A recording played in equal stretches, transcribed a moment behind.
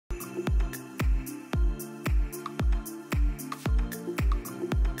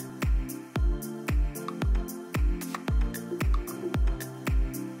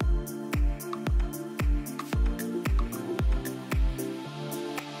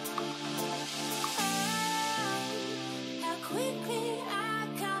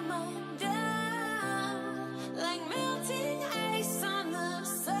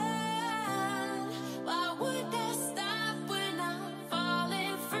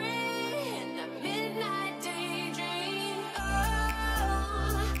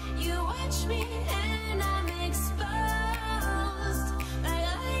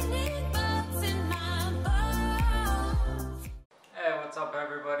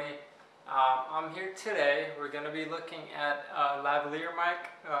everybody. I'm here today. We're going to be looking at Lavalier Mic,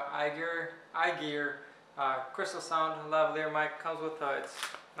 iGear crystal sound Lavalier Mic. Comes with its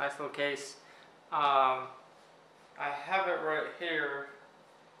nice little case. I have it right here.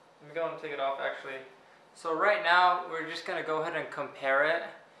 Let me go and take it off actually. So right now we're just going to go ahead and compare it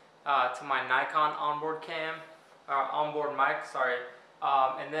to my Nikon onboard mic, sorry.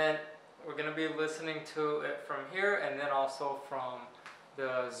 And then we're going to be listening to it from here and then also from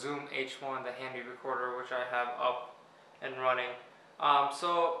the Zoom H1, the handy recorder, which I have up and running.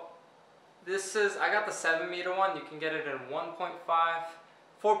 So this is, I got the 7-meter one. You can get it in 1.5,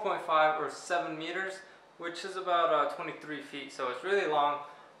 4.5 or 7 meters, which is about 23 feet. So it's really long.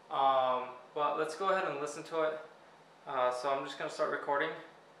 But let's go ahead and listen to it. So I'm just going to start recording.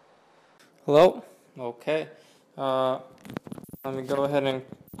 Hello? Okay. Let me go ahead and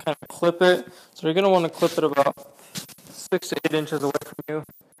kind of clip it. So you're going to want to clip it about 6 to 8 inches away from you.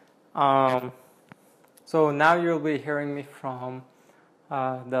 So now you'll be hearing me from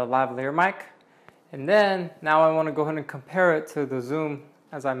the Lavalier mic. And then now I want to go ahead and compare it to the Zoom,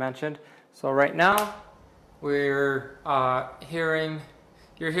 as I mentioned. So right now you're hearing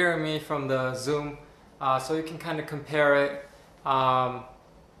me from the Zoom. So you can kind of compare it.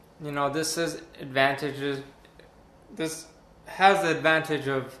 You know, this has the advantage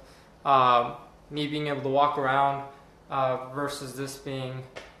of me being able to walk around versus this being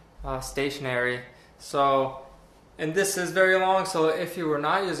stationary. So, and this is very long, so if you were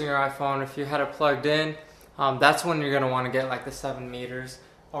not using your iPhone, if you had it plugged in, that's when you're going to want to get like the 7 meters,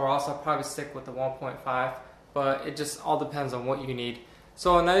 or else I'll probably stick with the 1.5, but it just all depends on what you need.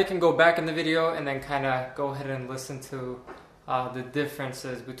 So now you can go back in the video and then kind of go ahead and listen to the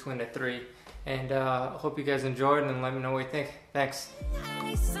differences between the three. And hope you guys enjoyed, and let me know what you think. Thanks.